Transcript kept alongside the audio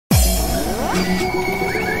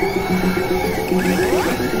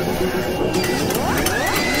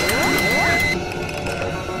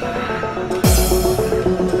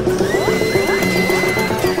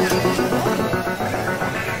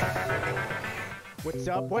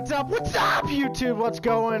What's up, YouTube? What's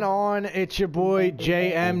going on? It's your boy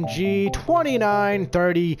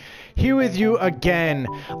JMG2930 here with you again.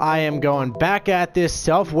 I am going back at this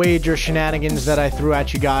self-wager shenanigans that I threw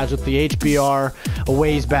at you guys with the HBR a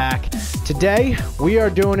ways back. Today, we are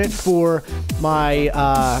doing it for my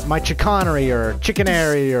my chicanery or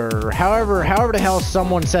chicanery or however the hell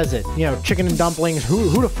someone says it. You know, chicken and dumplings.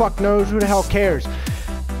 Who the fuck knows? Who the hell cares?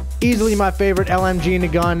 Easily my favorite LMG in the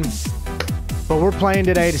gun. But we're playing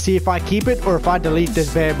today to see if I keep it or if I delete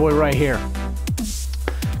this bad boy right here.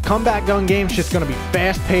 Comeback gun game shit's gonna be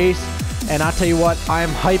fast paced, and I tell you what, I am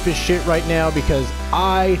hype as shit right now because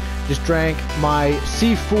I just drank my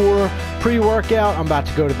C4 pre-workout. I'm about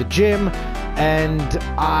to go to the gym, and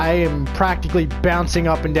I am practically bouncing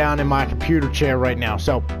up and down in my computer chair right now.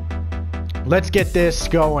 So let's get this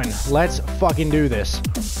going. Let's fucking do this.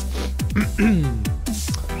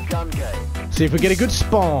 Gun game. See if we get a good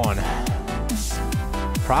spawn.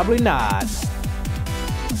 Probably not.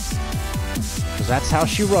 Because that's how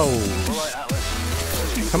she rolls.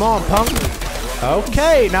 Come on, punk.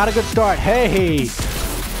 Okay, not a good start. Hey.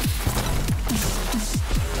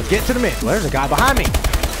 Let's get to the mid. There's a guy behind me.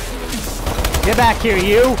 Get back here,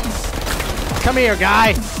 you. Come here,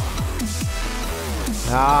 guy.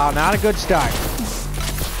 Oh, not a good start.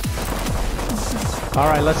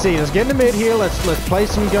 Alright, let's see. Let's get in the mid here. Let's play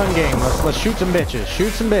some gun game. Let's shoot some bitches.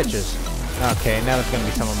 Shoot some bitches. Okay, now there's gonna be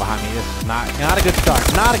someone behind me. This is not a good start.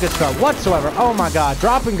 Not a good start whatsoever. Oh my god,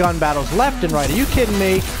 dropping gun battles left and right. Are you kidding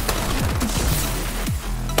me?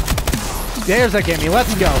 There's that get me.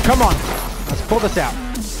 Let's go. Come on. Let's pull this out.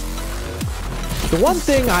 The one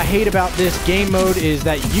thing I hate about this game mode is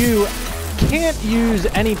that you can't use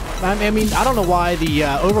any... I mean, I don't know why the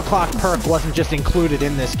overclock perk wasn't just included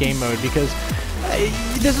in this game mode, because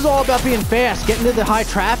this is all about being fast, getting to the high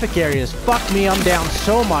traffic areas. Fuck me, I'm down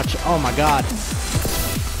so much. Oh my god.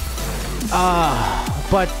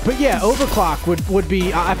 But yeah, overclock would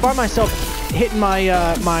be... I find myself hitting my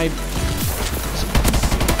my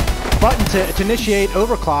button to initiate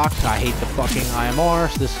overclock. I hate the fucking IMR,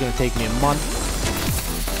 so this is gonna take me a month.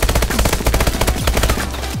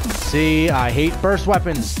 See, I hate burst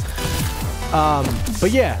weapons.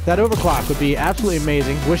 But yeah, that overclock would be absolutely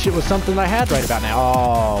amazing. Wish it was something I had right about now.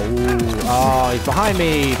 Oh, ooh, oh, he's behind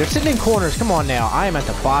me. They're sitting in corners. Come on now. I am at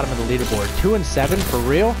the bottom of the leaderboard. 2 and 7 for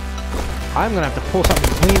real. I'm gonna have to pull something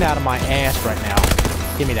clean out of my ass right now.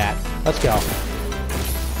 Give me that. Let's go.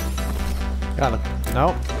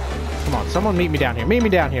 No. Come on, someone meet me down here. Meet me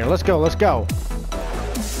down here. Let's go. Let's go.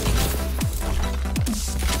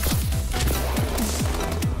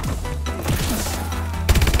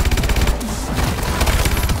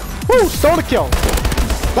 Woo! Stole the kill.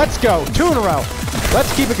 Let's go. 2 in a row.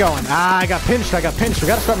 Let's keep it going. Ah, I got pinched. We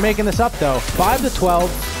gotta start making this up, though. 5 to 12.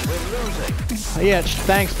 We're losing. Yeah,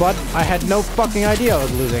 thanks, bud. I had no fucking idea I was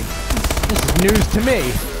losing. This is news to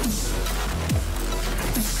me.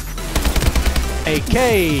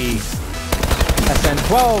 AK.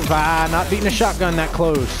 SN12. Ah, not beating a shotgun that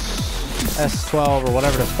close. S12 or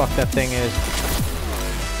whatever the fuck that thing is.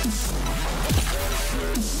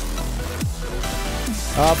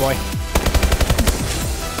 Oh boy.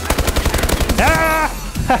 Ah!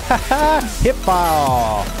 Hip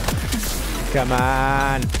ball. Come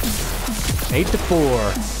on. 8 to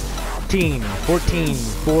 4. 14.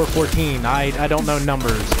 4, 14. I don't know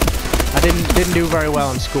numbers. I didn't do very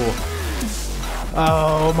well in school.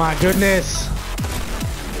 Oh my goodness.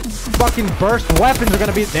 Fucking burst weapons are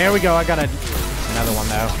gonna be... There we go. I got another one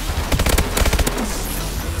though.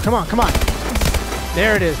 Come on, come on.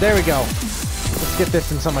 There it is. There we go. Let's get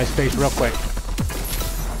this in somebody's face real quick.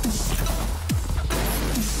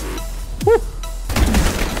 Woo!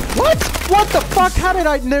 What? What the fuck? How did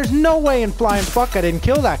I... There's no way in flying fuck I didn't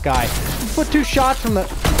kill that guy. Put 2 shots from the...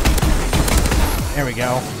 There we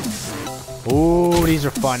go. Ooh, these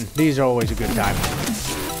are fun. These are always a good time.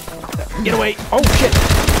 Get away. Oh, shit.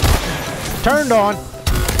 Turned on.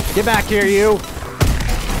 Get back here, you.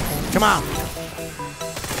 Come on.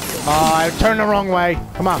 I turned the wrong way.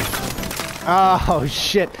 Come on. Oh,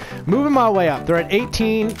 shit. Moving my way up. They're at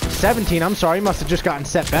 18, 17. I'm sorry. Must have just gotten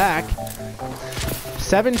set back.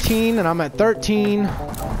 17, and I'm at 13.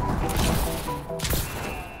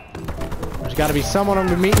 There's got to be someone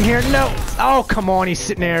I'm meeting here. No. Oh, come on. He's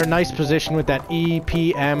sitting there. Nice position with that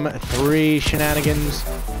EPM3 shenanigans.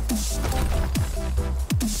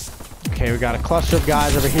 Okay, we got a cluster of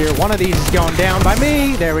guys over here. One of these is going down by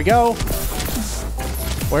me. There we go.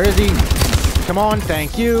 Where is he? Come on,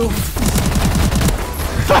 thank you.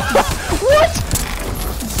 What?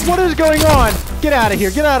 What is going on? Get out of here.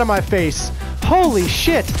 Get out of my face. Holy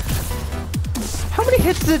shit. How many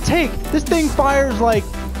hits does it take? This thing fires like...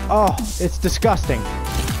 Oh, it's disgusting.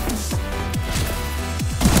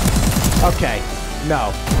 Okay.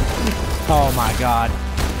 No. Oh my god.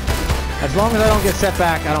 As long as I don't get set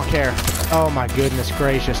back, I don't care. Oh my goodness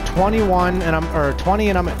gracious. 21 and I'm 20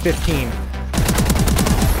 and I'm at 15.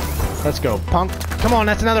 Let's go, punk. Come on,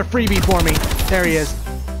 that's another freebie for me. There he is.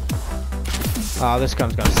 Oh, this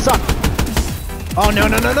gun's gonna suck. Oh no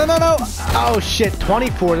no no no no no! Oh shit,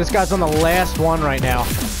 24. This guy's on the last one right now.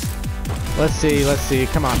 Let's see, let's see.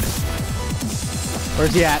 Come on.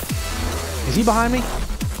 Where's he at? Is he behind me?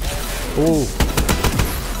 Ooh.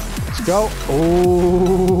 Let's go.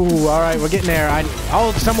 Ooh. Alright, we're getting there.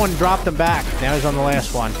 Oh, someone dropped him back. Now he's on the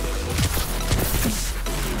last one.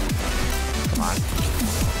 Come on.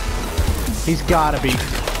 He's gotta be.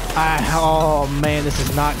 Oh man, this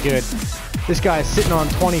is not good. This guy is sitting on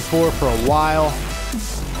 24 for a while.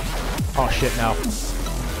 Oh shit, no.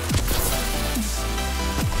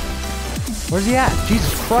 Where's he at?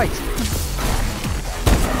 Jesus Christ.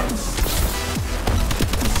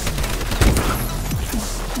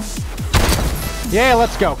 Yeah,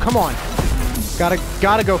 let's go. Come on.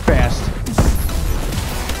 Gotta go fast.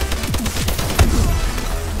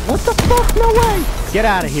 What the fuck? No way! Get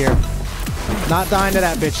out of here. Not dying to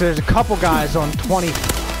that bitch. There's a couple guys on 20.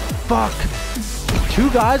 Fuck. 2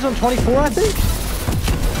 guys on 24, I think?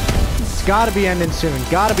 It's gotta be ending soon.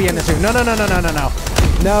 Gotta be ending soon. No, no, no, no, no, no, no.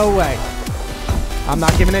 No way. I'm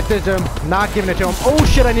not giving it to him. Not giving it to him. Oh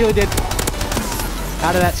shit, I nearly did.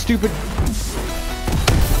 Out of that stupid...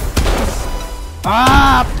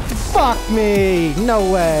 Ah! Fuck me! No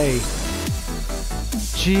way.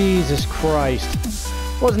 Jesus Christ.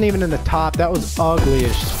 Wasn't even in the top. That was ugly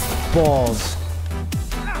as balls.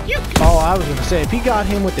 Oh, I was gonna say, if he got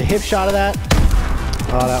him with the hip shot of that...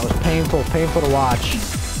 Oh, that was painful. Painful to watch.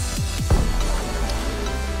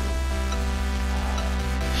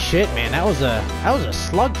 Shit, man, that was a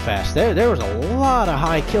slugfest. There was a lot of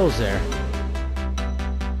high kills there.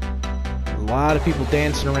 A lot of people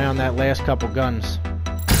dancing around that last couple guns.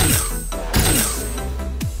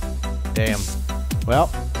 Damn. Well,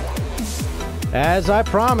 as I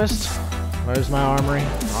promised. Where's my armory?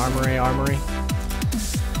 Armory.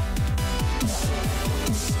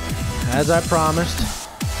 As I promised.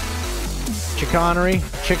 Chicanery,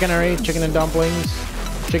 chicken and dumplings,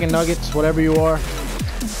 chicken nuggets, whatever you are.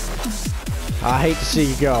 I hate to see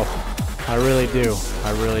you go. I really do.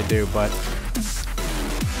 I really do, but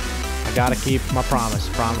I gotta keep my promise.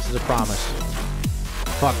 Promise is a promise.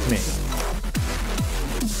 Fuck me.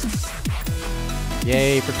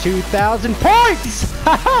 Yay for 2,000 points!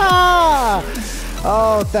 Ha ha!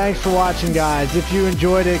 Oh, thanks for watching, guys. If you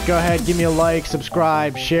enjoyed it, go ahead, give me a like,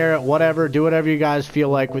 subscribe, share it, whatever. Do whatever you guys feel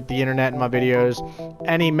like with the internet and my videos.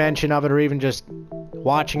 Any mention of it or even just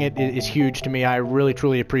watching it is huge to me. I really,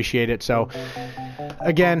 truly appreciate it. So,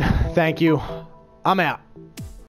 again, thank you. I'm out.